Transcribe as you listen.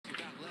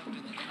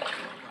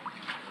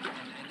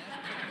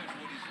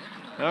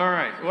All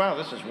right. Wow,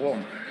 this is warm.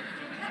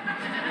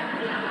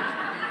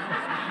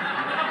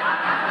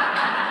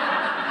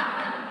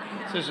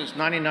 It says it's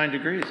 99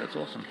 degrees. That's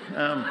awesome.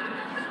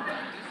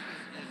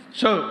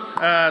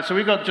 So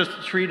we got just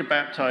 3 to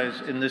baptize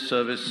in this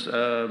service.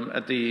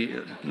 At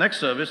the next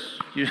service,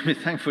 you'll be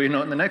thankful you're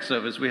not in the next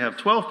service. We have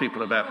 12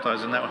 people to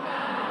baptize in that one.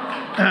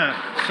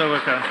 So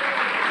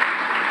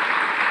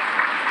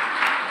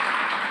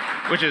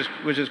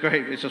which is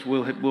great. It's just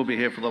we'll be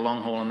here for the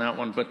long haul on that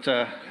one. But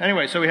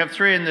anyway, so we have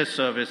 3 in this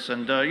service,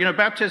 and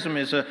baptism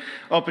is an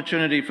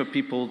opportunity for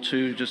people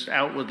to just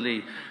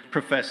outwardly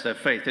profess their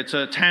faith. It's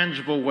a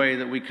tangible way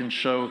that we can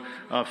show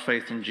our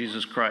faith in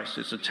Jesus Christ.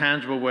 It's a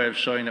tangible way of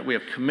showing that we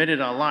have committed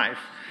our life,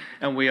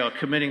 and we are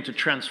committing to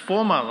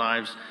transform our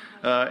lives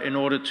in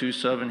order to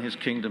serve in His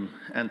kingdom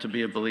and to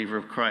be a believer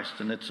of Christ.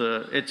 And it's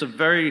a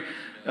very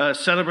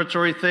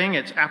celebratory thing.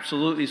 It's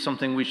absolutely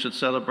something we should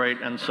celebrate,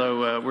 and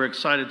so we're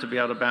excited to be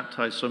able to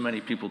baptize so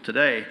many people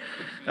today.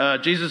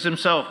 Jesus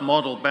Himself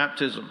modeled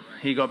baptism.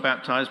 He got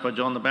baptized by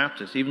John the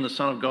Baptist, even the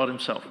Son of God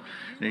Himself.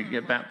 He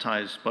get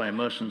baptized by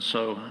immersion.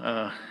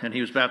 And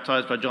He was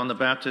baptized by John the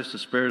Baptist. The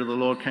Spirit of the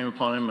Lord came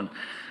upon Him,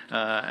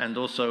 and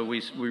also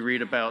we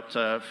read about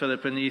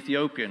Philip and the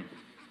Ethiopian,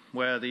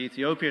 where the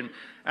Ethiopian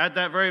at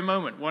that very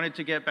moment wanted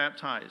to get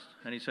baptized.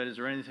 And he said, is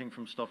there anything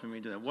from stopping me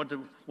to that? What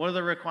are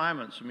the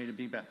requirements for me to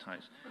be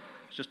baptized?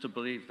 It's just to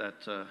believe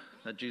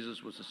that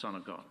Jesus was the Son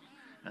of God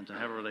and to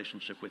have a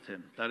relationship with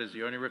Him. That is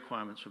the only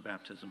requirements for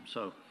baptism.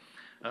 So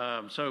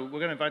we're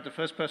going to invite the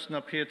first person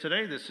up here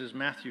today. This is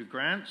Matthew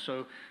Grant.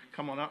 So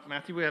come on up,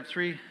 Matthew. We have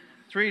three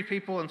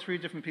people and 3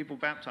 different people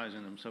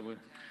baptizing them. So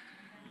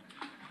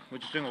we're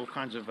just doing all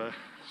kinds of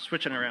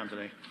switching around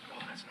today. Oh,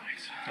 that's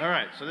nice. All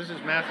right, so this is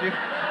Matthew.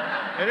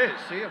 It is.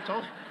 See, I've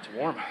told you. It's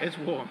warm. It's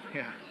warm,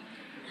 yeah.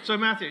 So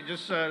Matthew,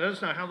 just let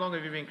us know, how long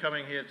have you been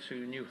coming here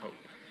to New Hope?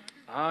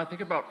 I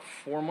think about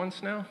 4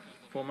 months now.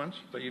 4 months?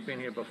 But you've been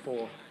here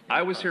before?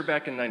 I was here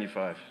back in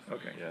 95.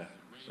 Okay. Yeah.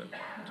 So it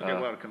took you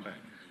a while to come back.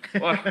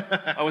 Well,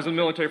 I was in the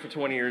military for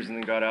 20 years and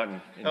then got out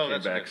and came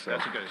back. That's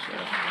a good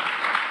start.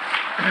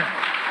 Right.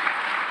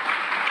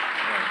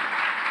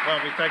 Well,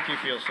 we thank you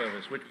for your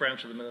service. Which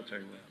branch of the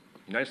military were you?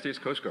 United States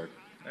Coast Guard.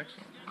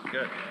 Excellent.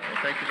 Good.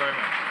 Well, thank you very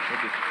much.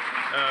 Thank you.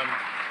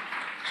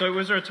 So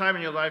was there a time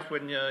in your life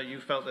when you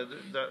felt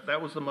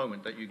that was the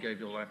moment that you gave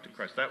your life to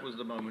Christ? That was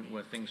the moment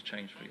where things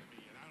changed for you?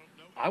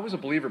 I was a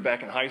believer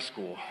back in high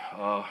school.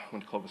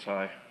 Went to Clovis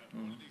High.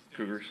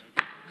 Cougars.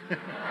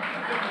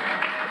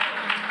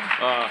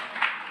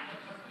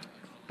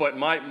 But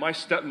my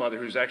stepmother,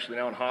 who's actually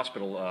now in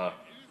hospital,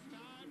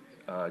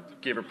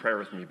 gave a prayer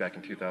with me back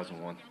in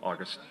 2001,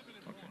 August.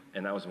 Okay.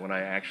 And that was when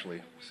I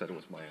actually said it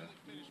was my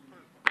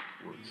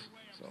words.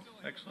 So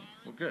excellent.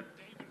 Well, good.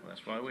 Well,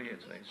 that's why we're here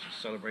today, is to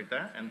celebrate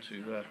that and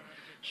to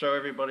show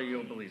everybody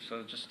your belief.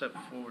 So just step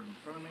forward in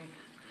front of me.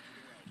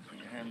 Put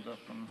your hands up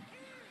and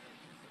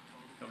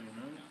cover your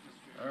nose.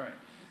 All right.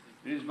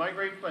 It is my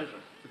great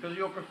pleasure, because of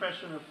your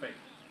profession of faith,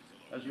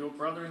 as your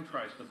brother in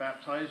Christ, to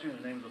baptize you in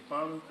the name of the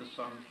Father, the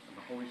Son, and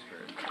the Holy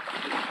Spirit.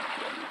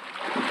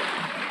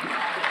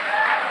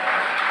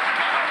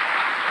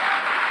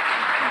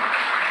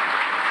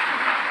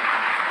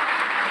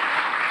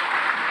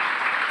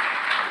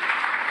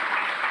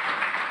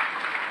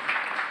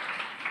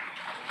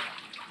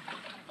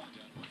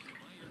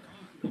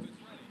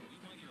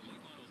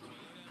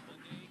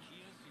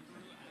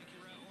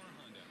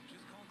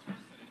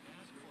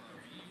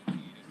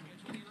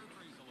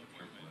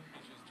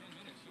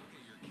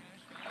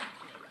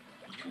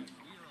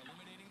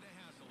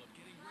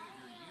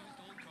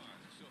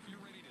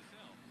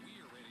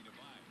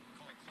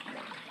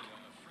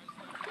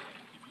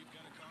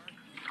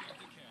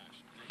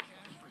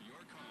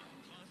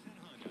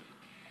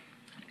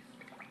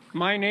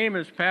 My name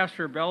is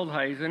Pastor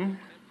Beldheisen.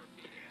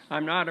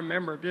 I'm not a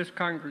member of this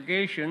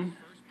congregation,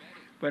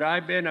 but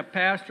I've been a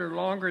pastor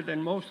longer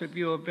than most of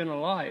you have been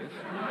alive.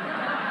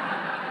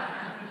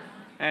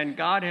 And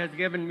God has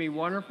given me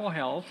wonderful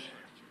health,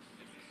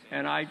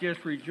 and I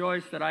just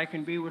rejoice that I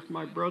can be with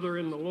my brother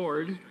in the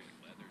Lord.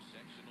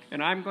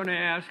 And I'm going to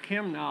ask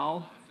him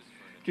now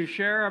to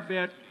share a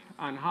bit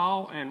on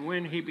how and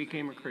when he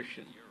became a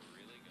Christian.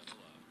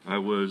 I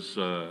was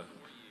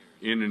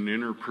in an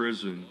inner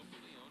prison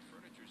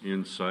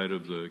inside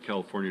of the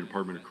California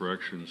Department of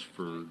Corrections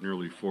for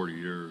nearly 40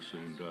 years,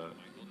 and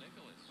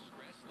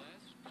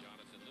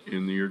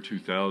in the year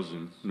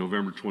 2000,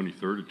 November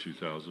 23rd of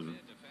 2000,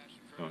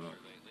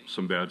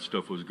 some bad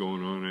stuff was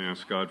going on. I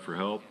asked God for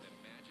help,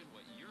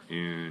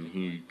 and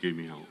He gave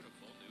me help,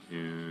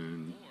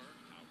 and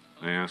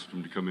I asked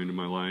Him to come into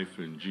my life,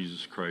 and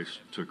Jesus Christ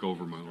took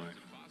over my life,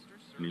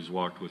 and He's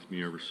walked with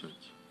me ever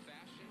since.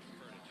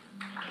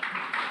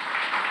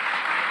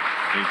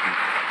 Thank you.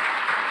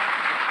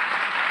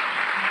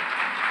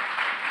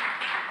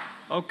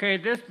 Okay,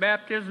 this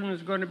baptism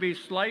is going to be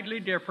slightly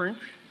different.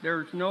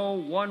 There's no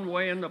one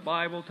way in the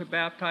Bible to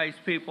baptize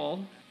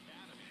people.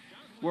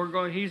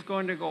 He's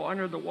going to go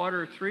under the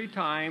water 3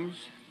 times.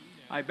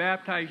 I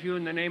baptize you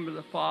in the name of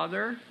the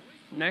Father.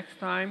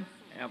 Next time,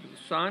 of the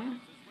Son.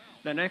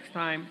 the next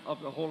time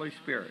of the Holy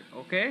Spirit,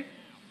 okay?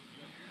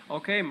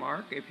 Okay,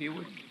 Mark, if you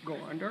would go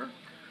under.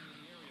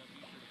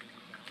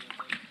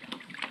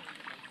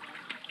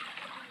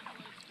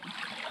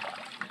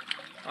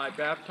 I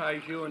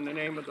baptize you in the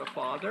name of the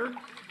Father,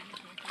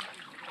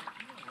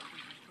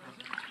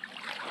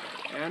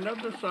 and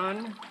of the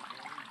Son,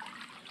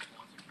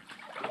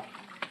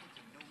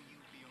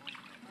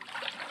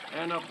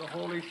 and of the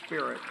Holy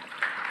Spirit.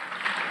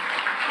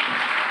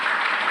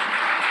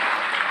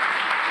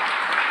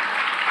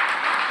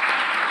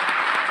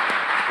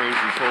 Praise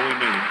his holy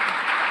name.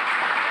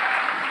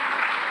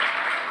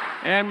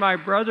 And my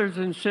brothers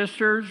and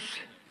sisters,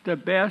 the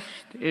best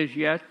is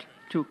yet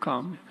to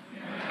come.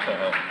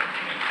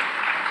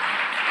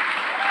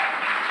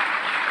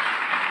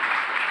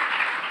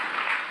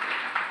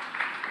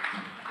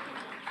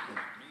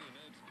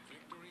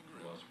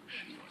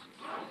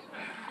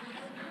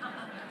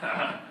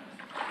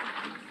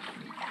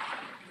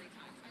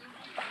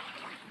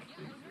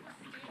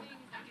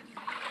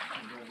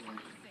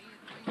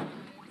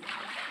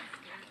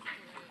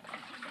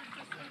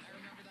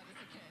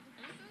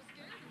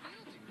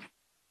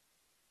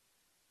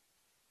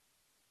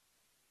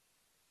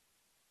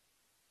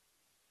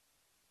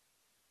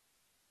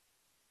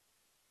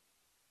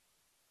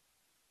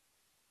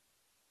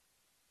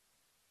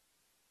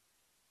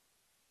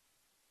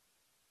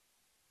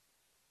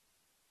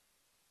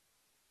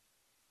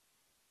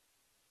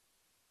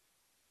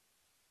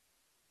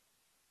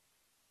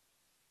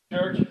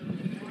 Church,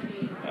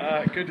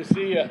 good to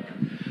see you.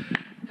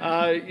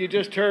 You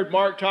just heard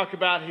Mark talk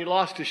about he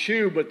lost a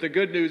shoe, but the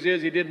good news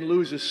is he didn't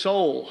lose his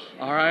soul.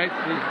 All right.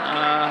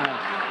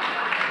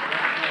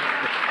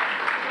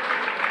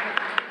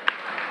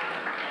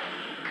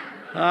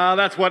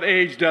 That's what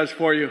age does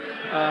for you.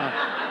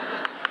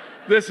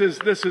 This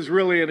is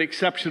really an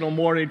exceptional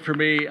morning for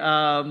me.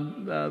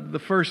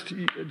 The first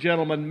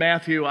gentleman,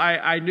 Matthew,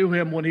 I knew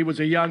him when he was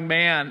a young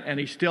man, and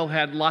he still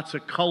had lots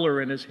of color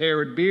in his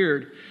hair and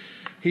beard.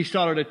 He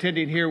started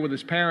attending here with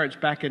his parents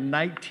back in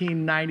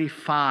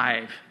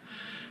 1995,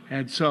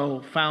 and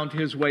so found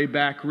his way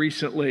back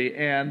recently.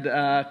 And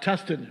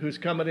Tustin, who's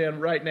coming in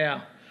right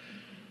now,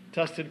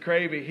 Tustin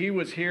Cravey, he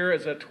was here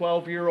as a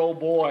 12-year-old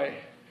boy,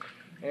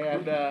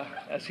 and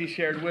as he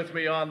shared with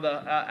me on the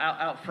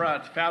out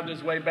front, found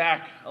his way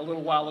back a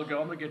little while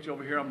ago. I'm going to get you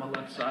over here on my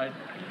left side.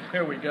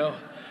 There we go.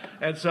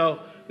 And so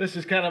this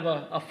is kind of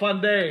a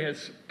fun day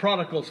as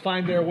prodigals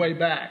find their way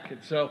back. And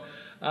so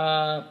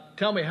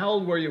tell me, how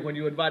old were you when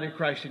you invited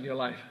Christ in your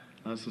life?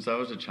 Since I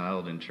was a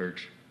child in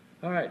church.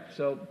 All right,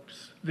 so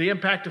the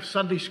impact of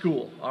Sunday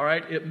school, all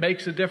right, it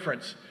makes a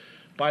difference.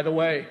 By the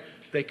way,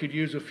 they could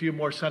use a few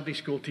more Sunday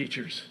school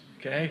teachers,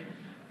 okay?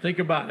 Think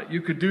about it.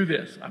 You could do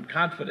this. I'm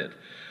confident.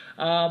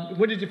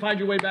 When did you find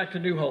your way back to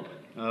New Hope?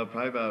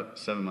 Probably about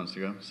 7 months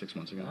ago, 6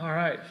 months ago. All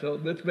right, so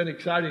it's been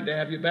exciting to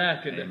have you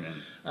back. And,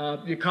 Amen.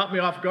 You caught me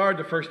off guard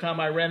the first time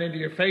I ran into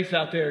your face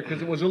out there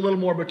because it was a little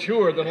more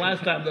mature than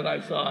last time that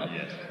I saw it.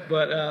 Yes.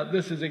 But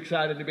this is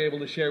exciting to be able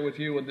to share with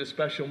you in this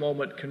special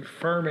moment,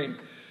 confirming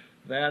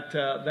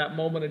that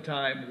moment in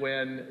time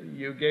when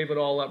you gave it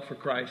all up for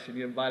Christ and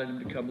you invited him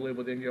to come live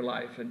within your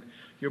life. And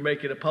you're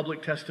making a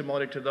public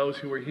testimony to those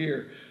who are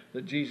here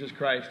that Jesus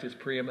Christ is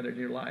preeminent in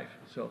your life.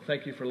 So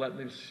thank you for letting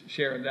me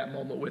share in that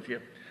moment with you.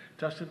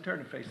 Tustin, turn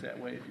and face that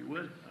way if you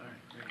would. All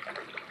right, great. Put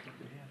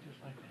your hand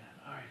just like that.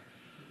 All right.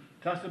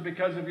 Tustin,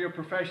 because of your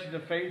profession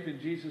of faith in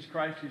Jesus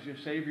Christ as your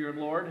Savior and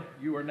Lord,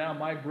 you are now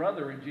my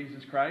brother in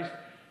Jesus Christ,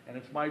 and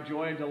it's my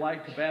joy and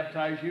delight to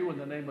baptize you in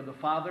the name of the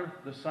Father,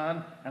 the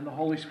Son, and the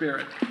Holy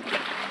Spirit.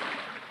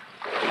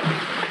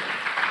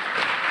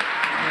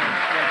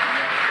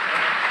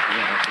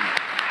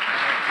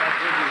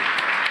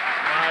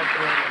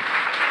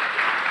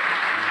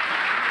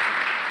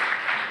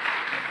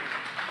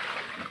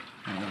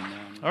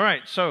 All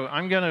right, so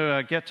I'm going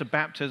to get to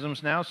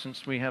baptisms now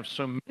since we have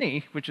so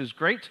many, which is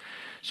great.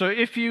 So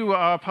if you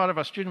are part of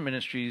our student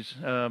ministries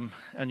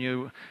and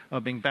you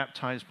are being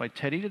baptized by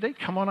Teddy today,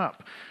 come on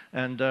up.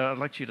 And I'd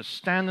like you to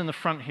stand in the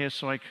front here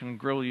so I can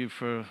grill you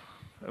for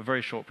a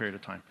very short period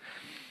of time.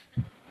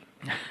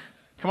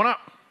 Come on up.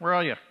 Where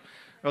are you?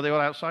 Are they all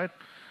outside?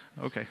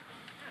 Okay.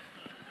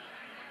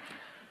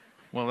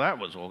 Well, that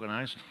was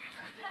organized.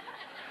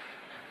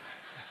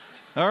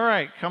 All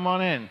right, come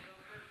on in.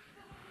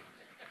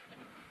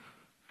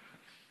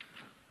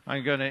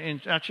 I'm going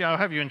to, actually, I'll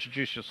have you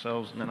introduce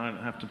yourselves, and then I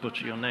don't have to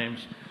butcher your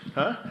names.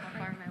 Huh? How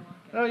far am I walking?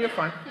 Oh, you're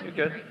fine. You're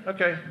good.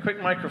 Okay,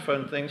 quick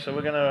microphone thing. So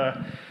we're going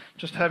to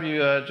just have you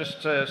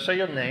just say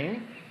your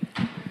name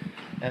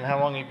and how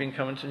long you've been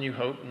coming to New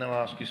Hope, and then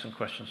I'll ask you some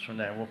questions from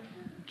there. We'll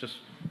just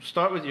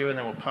start with you, and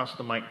then we'll pass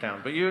the mic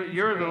down. But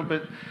you're a little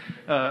bit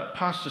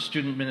past the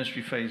student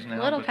ministry phase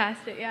now. A little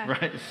past it, yeah.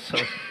 Right.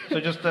 So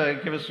just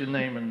give us your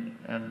name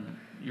and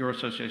your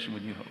association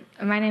with New Hope.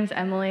 My name's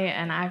Emily,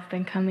 and I've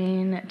been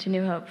coming to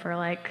New Hope for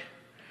like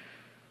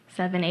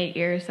 7-8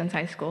 years since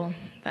high school,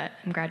 but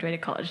I'm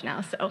graduated college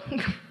now, so.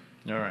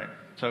 All right.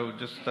 So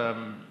just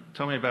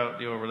tell me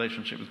about your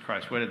relationship with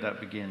Christ. Where did that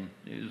begin?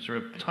 Is there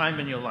a time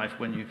in your life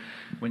when you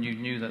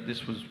knew that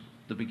this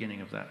the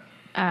beginning of that?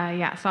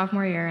 Yeah,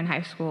 sophomore year in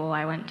high school,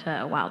 I went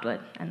to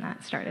Wildwood, and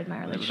that started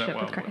my It was at relationship with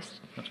Wildwood.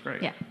 Christ. That's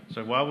great. Yeah.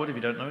 So Wildwood, if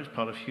you don't know, is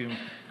part of Hume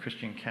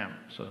Christian Camp.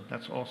 So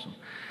that's awesome.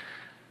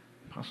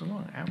 Pass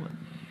along, Adeline.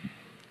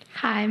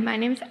 Hi, my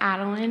name's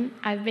Adeline.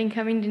 I've been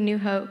coming to New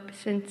Hope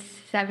since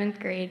 7th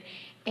grade,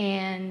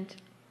 and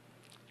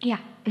yeah.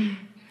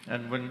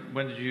 And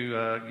when did you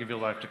give your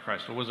life to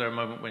Christ, or was there a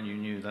moment when you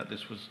knew that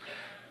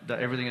that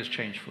everything has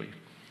changed for you?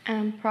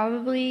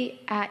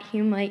 Probably at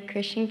Hume Lake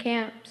Christian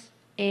Camps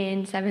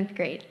in 7th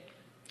grade.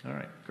 All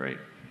right, great.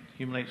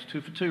 Hume Lake's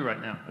 2 for 2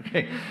 right now.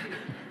 Okay.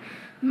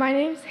 My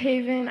name's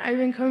Haven. I've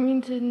been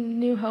coming to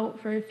New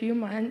Hope for a few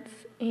months,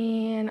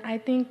 and I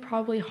think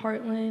probably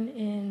Heartland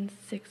in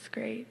 6th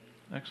grade.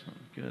 Excellent.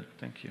 Good.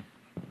 Thank you.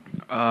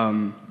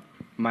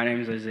 My name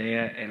is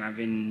Isaiah,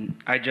 and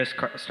I just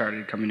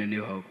started coming to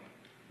New Hope.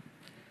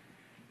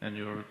 And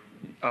your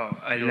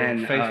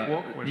faith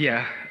walk?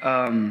 Yeah.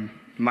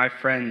 My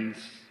friends,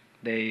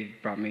 they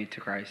brought me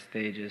to Christ.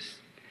 They just,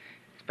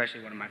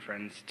 especially one of my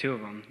friends, 2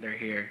 of them, they're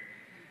here.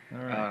 All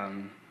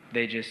right.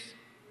 They just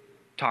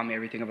taught me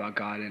everything about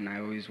God, and I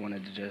always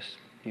wanted to just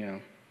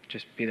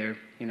be there,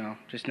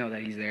 just know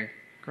that He's there.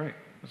 Great.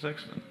 That's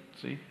excellent.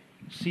 See?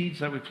 Seeds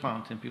that we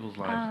plant in people's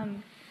lives.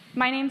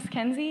 My name's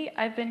Kenzie.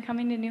 I've been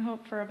coming to New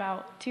Hope for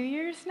about 2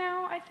 years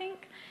now, I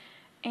think.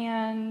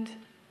 And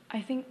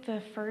I think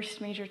the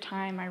first major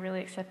time I really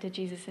accepted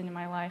Jesus into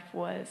my life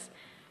was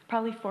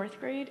probably 4th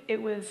grade.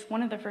 It was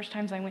one of the first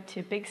times I went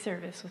to a big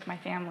service with my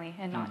family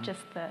and not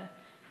just the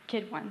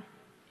kid one.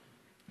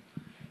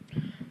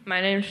 My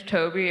name's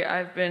Toby.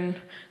 I've been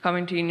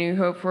coming to New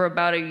Hope for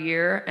about a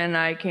year, and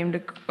I came to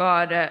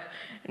God at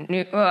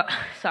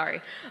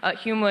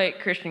Hume Lake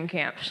Christian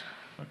Camps.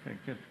 Okay,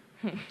 good.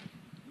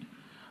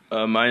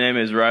 My name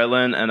is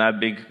Rylan, and I've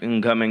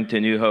been coming to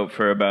New Hope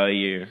for about a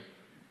year.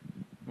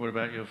 What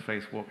about your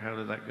faith walk? How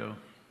did that go?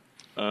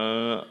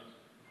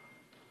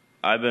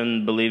 I've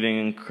been believing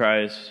in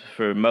Christ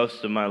for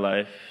most of my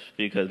life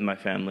because my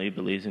family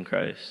believes in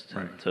Christ,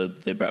 right. So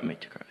they brought me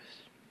to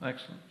Christ.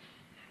 Excellent.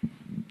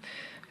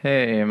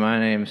 Hey, my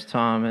name's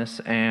Thomas,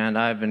 and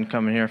I've been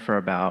coming here for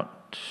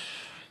about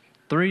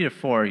 3 to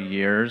 4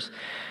 years,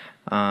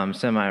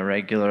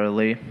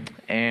 semi-regularly.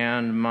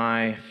 And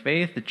my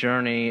faith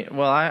journey,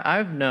 well,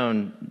 I've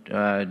known,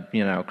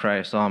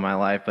 Christ all my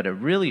life, but it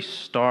really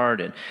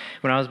started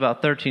when I was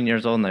about 13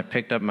 years old, and I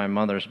picked up my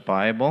mother's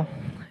Bible.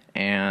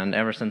 And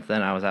ever since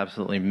then, I was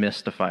absolutely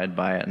mystified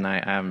by it, and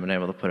I haven't been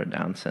able to put it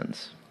down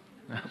since.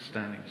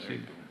 Outstanding. See,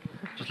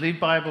 just leave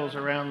Bibles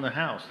around the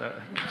house.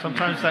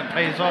 Sometimes that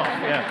pays off,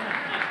 yeah.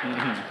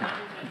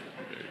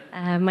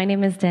 My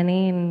name is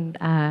Denny, and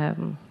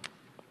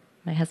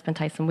my husband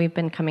Tyson. We've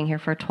been coming here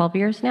for 12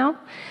 years now.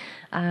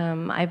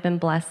 I've been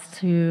blessed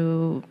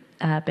to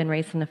been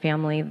raised in a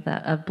family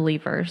of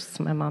believers.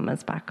 My mom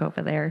is back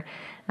over there.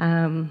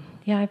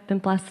 I've been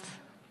blessed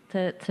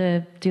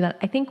to do that.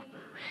 I think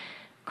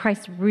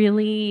Christ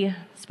really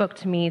spoke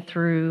to me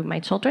through my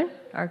children,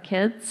 our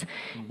kids,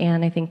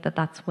 and I think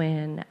that's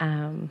when,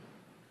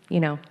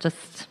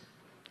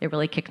 it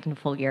really kicked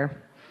into full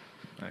gear.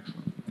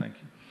 Excellent. Thank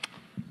you.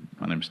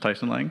 My name is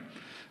Tyson Lang.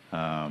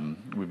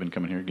 We've been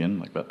coming here again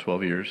like about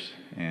 12 years,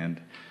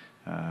 and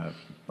I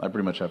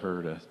pretty much have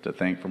her to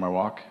thank for my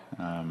walk.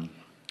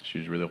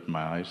 She's really opened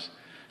my eyes,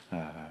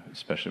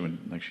 especially when,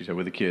 like she said,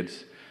 with the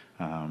kids,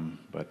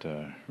 but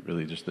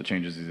really just the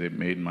changes that they've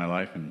made in my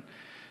life, and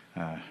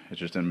it's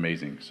just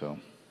amazing. So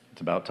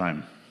it's about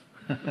time.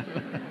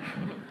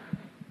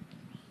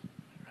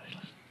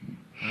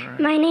 Right.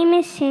 My name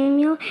is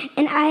Samuel,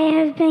 and I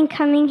have been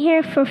coming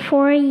here for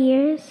 4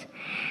 years.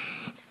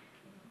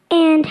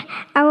 And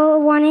I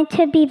wanted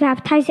to be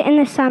baptized in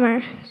the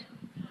summer.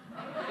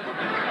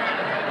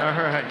 All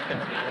right.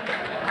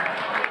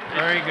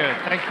 Very good.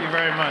 Thank you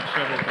very much,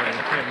 everybody.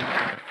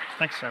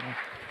 Thanks, Samuel.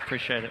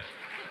 Appreciate it.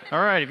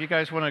 All right, if you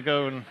guys want to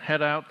go and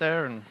head out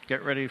there and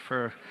get ready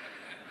for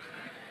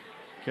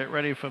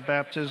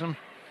baptism.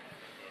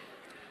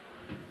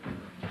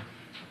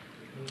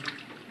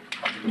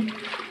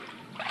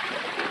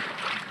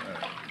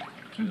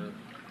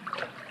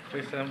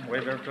 Please, Sam,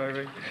 wave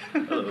everybody.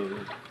 Hello.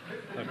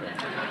 Okay.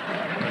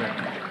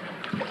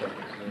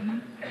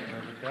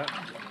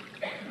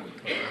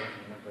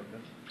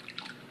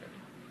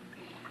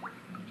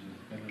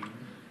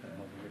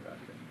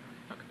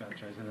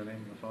 Baptize in the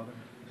name of the Father,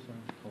 the Son,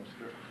 the Holy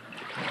Spirit.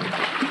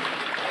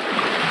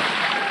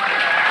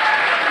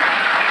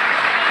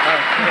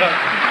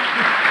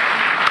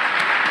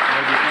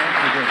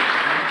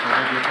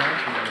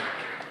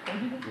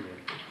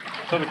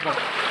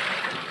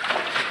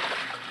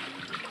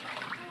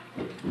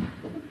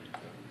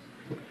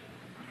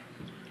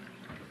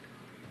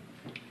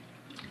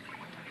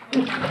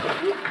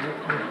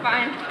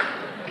 Fine.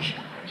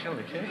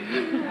 Chili cake.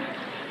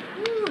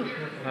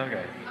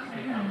 Okay.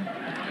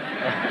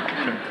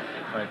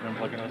 All right, I'm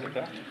plugging us like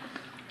that.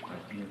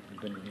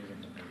 Then you need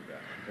them to do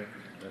that. Okay?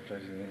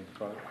 Baptize in the name of the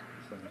Father, the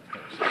Son, and the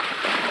Holy Spirit.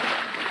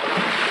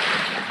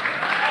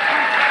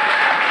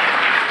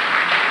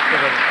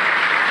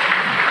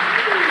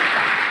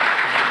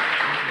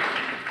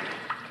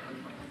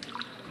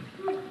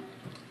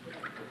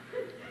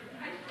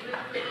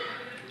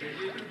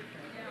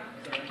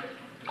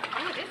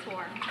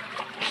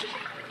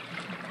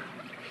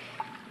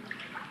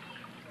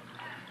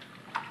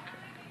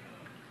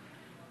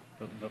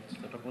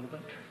 Step up a little bit.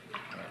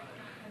 All right.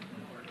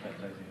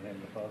 Baptizing in the name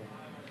of the Father,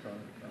 the Son,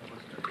 and the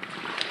Holy Spirit.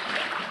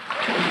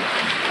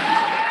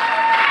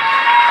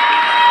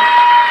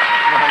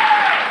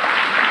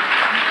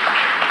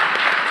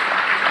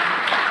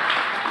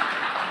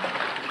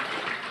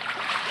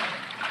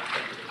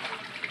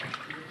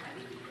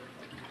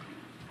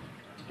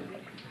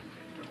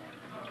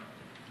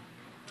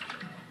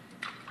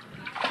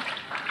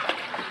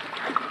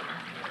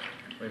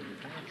 Wave your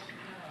hands.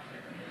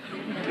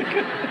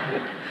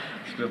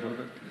 Step a little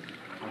bit.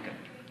 Okay.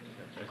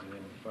 Baptizing in the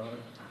name of the Father,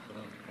 the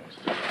Son, and the Holy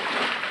Spirit.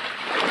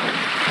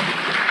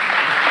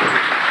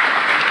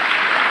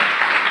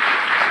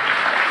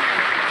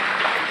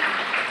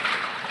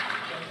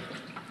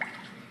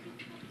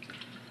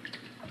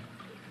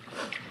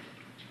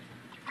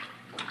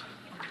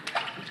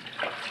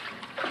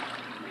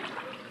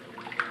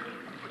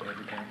 Wave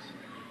your hands.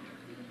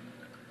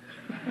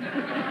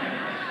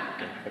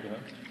 Okay, pick it up.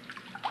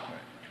 All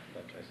right.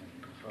 Baptizing in the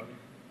name of the Father,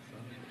 the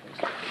Son, and the Holy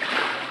Spirit.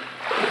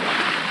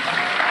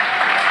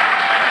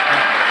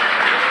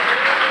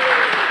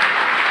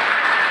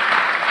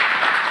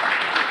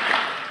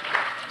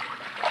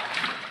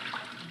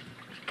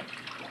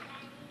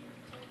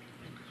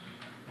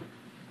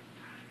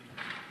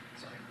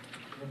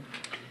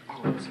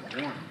 Oh, it's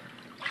warm.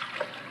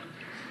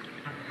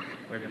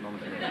 Wait a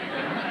moment.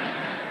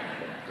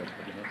 Just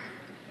put your hands.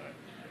 All right.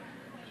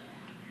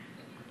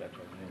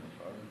 Baptize in the name of the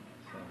Father,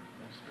 the Son, and the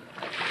Holy Spirit.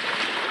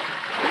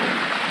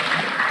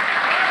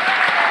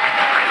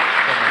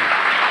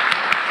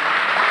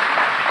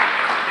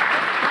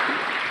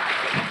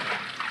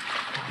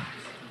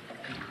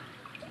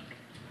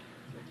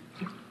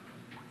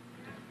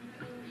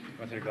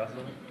 Want to take your glasses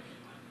off?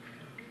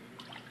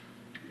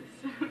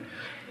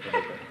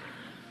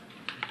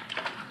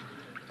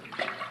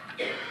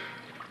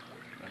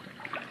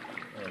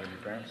 All right,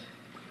 your parents?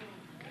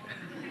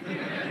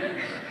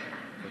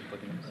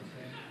 Look at this.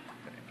 Okay.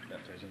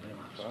 Baptize in the name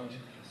of the Father,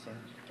 the Son,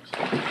 and the Holy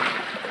Spirit.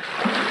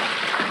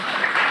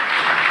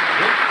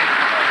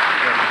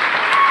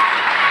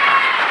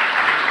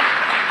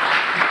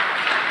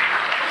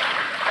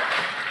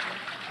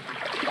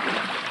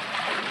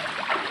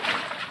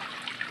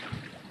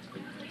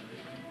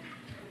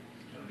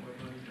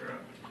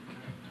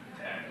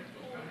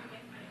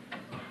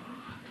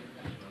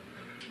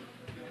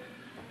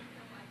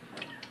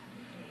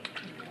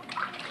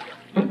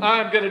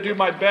 I'm going to do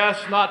my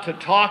best not to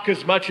talk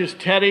as much as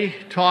Teddy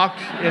talked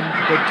in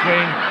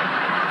between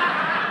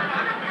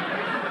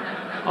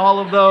all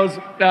of those.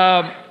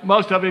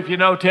 Most of you, if you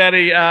know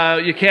Teddy,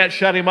 you can't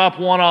shut him up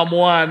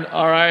one-on-one,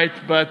 all right?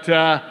 But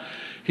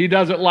he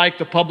doesn't like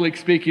the public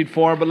speaking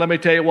forum. But let me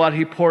tell you what,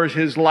 he pours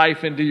his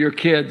life into your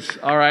kids,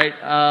 all right,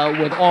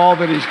 with all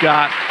that he's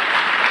got.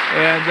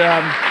 And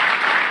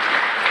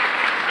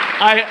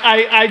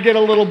I get a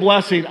little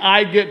blessing.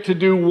 I get to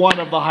do one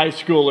of the high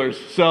schoolers.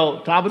 So,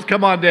 Thomas,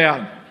 come on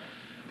down.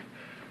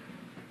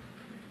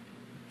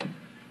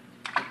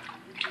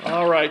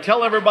 All right.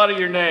 Tell everybody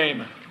your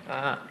name.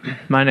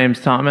 My name's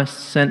Thomas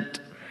Sent.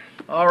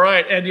 All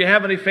right. And do you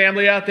have any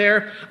family out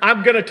there?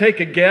 I'm going to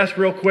take a guess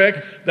real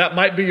quick. That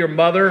might be your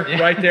mother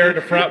right there in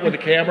the front with the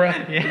camera.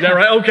 Yeah. Is that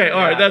right? Okay. All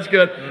right. That's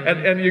good.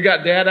 And you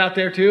got Dad out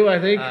there too, I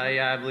think?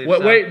 Yeah, I believe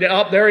so. Wait,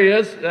 oh, there he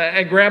is.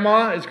 And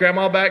Grandma? Is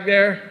Grandma back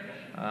there?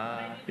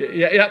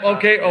 Yep,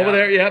 okay, over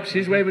there. Yep,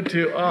 she's waving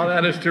too. Oh,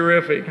 that is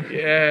terrific.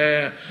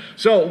 Yeah.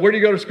 So, where do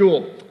you go to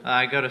school?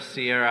 I go to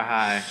Sierra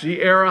High.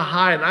 Sierra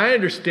High. And I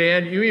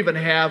understand you even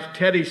have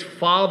Teddy's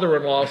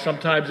father-in-law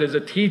sometimes as a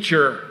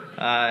teacher.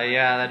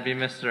 Yeah, that'd be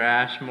Mr.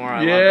 Ashmore. I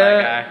love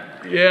that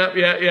guy.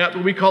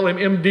 Yeah. We call him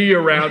MD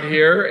around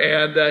here,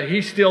 and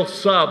he still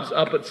subs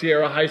up at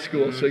Sierra High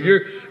School. So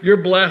you're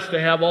blessed to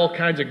have all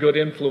kinds of good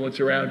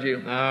influence around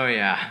you. Oh,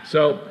 yeah.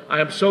 So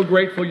I am so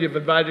grateful you've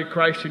invited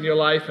Christ in your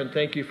life, and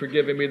thank you for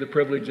giving me the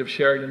privilege of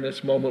sharing in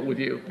this moment with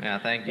you. Yeah,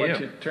 thank you. Why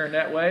don't you turn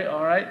that way?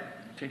 All right.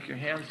 Take your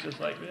hands just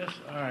like this.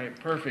 All right,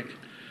 perfect.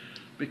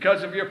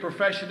 Because of your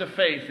profession of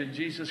faith in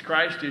Jesus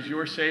Christ as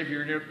your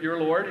Savior and your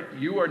Lord,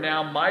 you are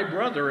now my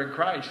brother in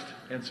Christ.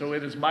 And so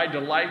it is my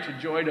delight and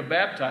joy to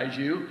baptize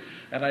you,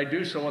 and I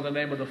do so in the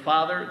name of the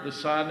Father, the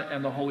Son,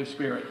 and the Holy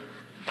Spirit.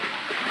 Amen.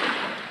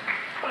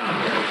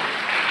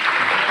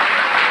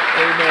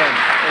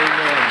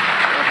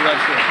 God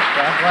bless you.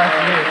 God bless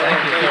you.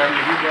 Thank you, sir.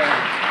 You got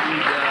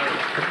it.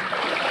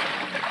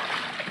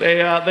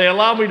 They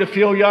allow me to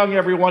feel young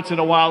every once in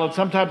a while, and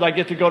sometimes I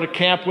get to go to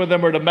camp with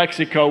them or to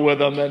Mexico with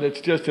them, and it's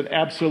just an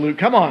absolute...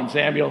 Come on,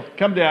 Samuel.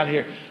 Come down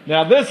here.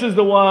 Now, this is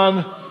the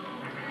one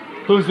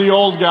who's the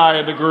old guy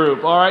in the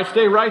group. All right,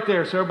 stay right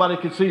there so everybody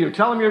can see you.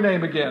 Tell him your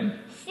name again.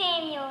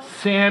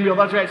 Samuel,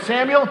 that's right.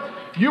 Samuel,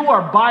 you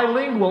are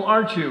bilingual,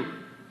 aren't you?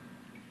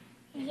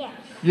 Yes.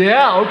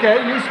 Yeah,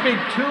 okay. You speak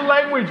 2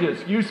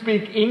 languages. You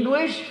speak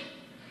English,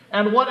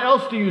 and what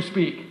else do you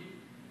speak?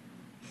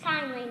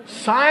 Sign language.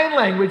 Sign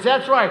language,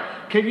 that's right.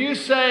 Can you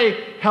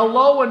say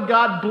hello and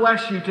God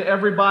bless you to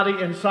everybody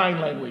in sign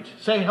language?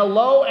 Say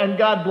hello and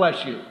God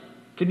bless you.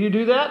 Can you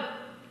do that?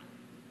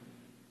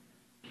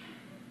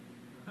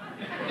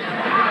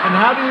 And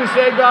how do you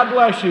say God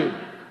bless you?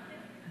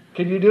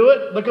 Can you do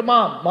it? Look at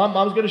Mom.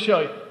 Mom's going to show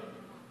you.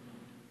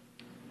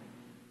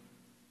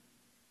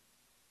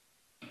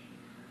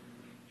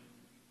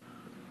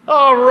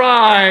 All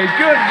right.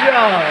 Good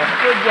job.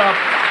 Good job.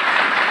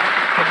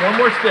 One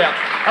more step.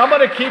 I'm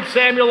going to keep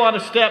Samuel on a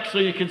step so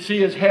you can see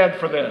his head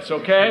for this,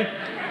 okay?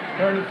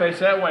 Turn your face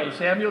that way.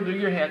 Samuel, do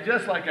your hand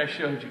just like I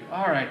showed you.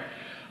 All right.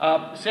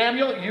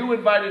 Samuel, you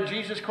invited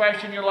Jesus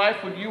Christ in your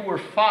life when you were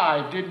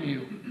 5, didn't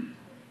you?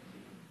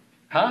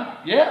 Huh?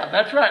 Yeah,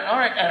 that's right. All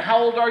right. And how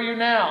old are you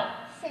now?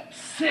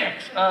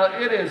 6.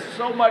 It is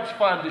so much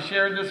fun to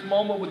share this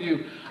moment with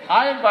you.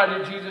 I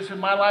invited Jesus in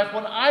my life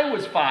when I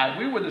was 5.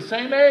 We were the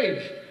same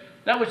age.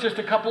 That was just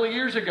a couple of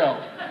years ago.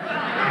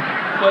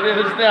 But it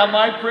is now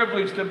my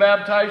privilege to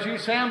baptize you,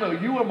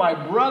 Samuel. You are my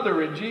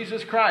brother in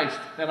Jesus Christ.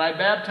 And I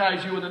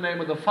baptize you in the name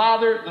of the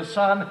Father, the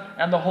Son,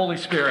 and the Holy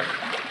Spirit.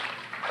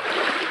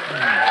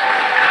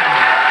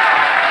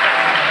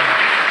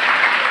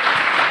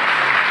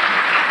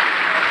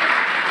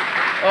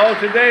 Oh,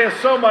 today is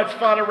so much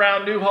fun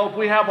around New Hope.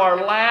 We have our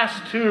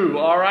last 2,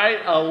 all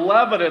right?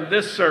 11 in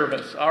this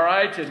service, all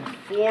right? And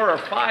 4 or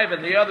 5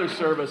 in the other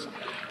service.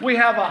 We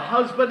have a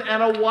husband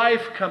and a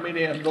wife coming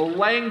in, the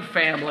Lang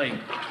family.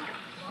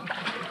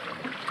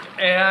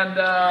 And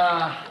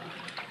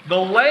the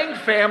Lang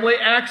family,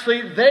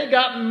 actually, they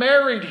got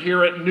married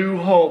here at New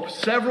Hope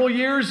several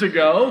years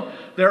ago.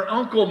 Their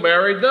uncle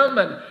married them,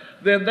 and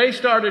then they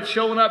started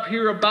showing up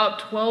here about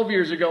 12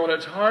 years ago, and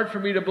it's hard for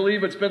me to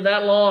believe it's been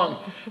that long.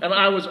 And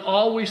I was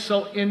always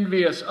so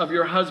envious of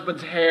your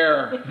husband's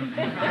hair.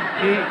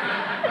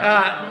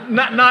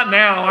 Not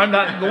now. I'm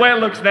not. The way it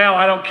looks now,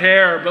 I don't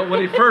care. But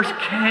when he first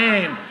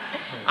came,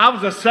 I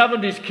was a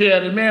 70s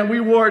kid, and man,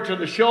 we wore it to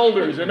the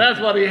shoulders, and that's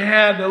what he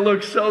had, and it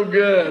looked so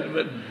good.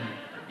 But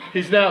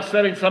he's now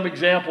setting some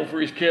example for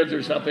his kids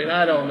or something.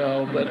 I don't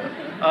know. But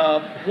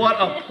what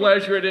a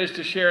pleasure it is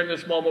to share in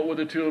this moment with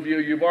the two of you.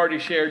 You've already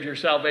shared your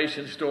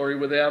salvation story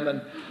with them.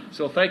 And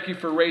so thank you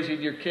for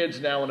raising your kids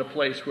now in a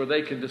place where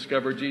they can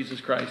discover Jesus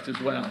Christ as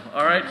well.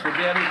 All right? So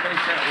Danny,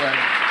 face that way.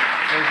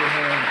 Raise your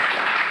hand.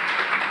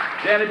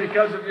 Danny,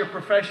 because of your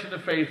profession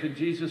of faith in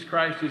Jesus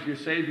Christ as your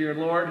Savior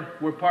and Lord,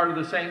 we're part of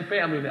the same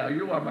family now.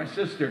 You are my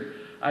sister.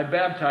 I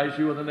baptize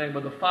you in the name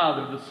of the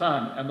Father, the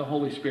Son, and the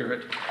Holy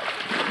Spirit.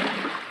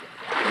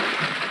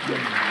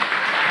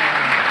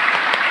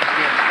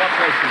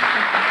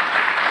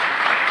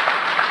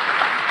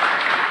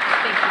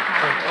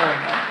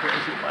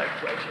 My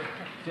pleasure.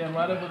 Stand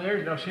right over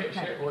there. No, share.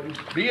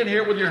 Be in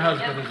here with your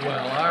husband as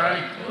well. All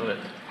right.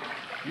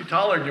 You're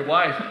taller than your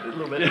wife. A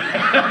little bit.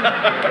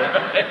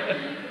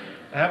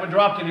 I haven't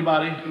dropped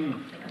anybody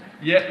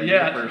yet.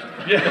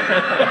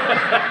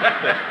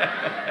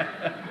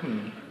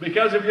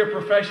 Because of your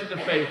profession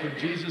of faith in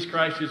Jesus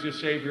Christ as your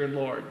Savior and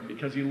Lord,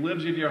 because He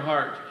lives in your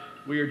heart,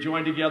 we are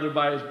joined together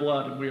by His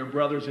blood, and we are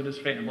brothers in His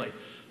family.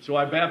 So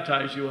I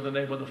baptize you in the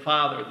name of the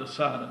Father, the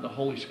Son, and the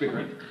Holy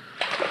Spirit.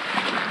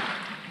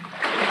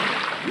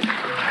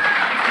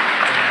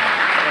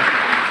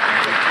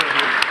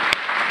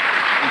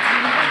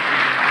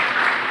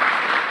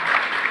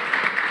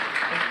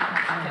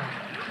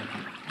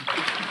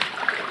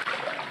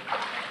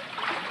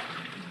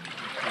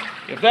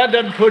 If that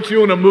doesn't put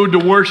you in a mood to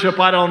worship,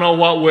 I don't know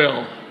what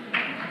will.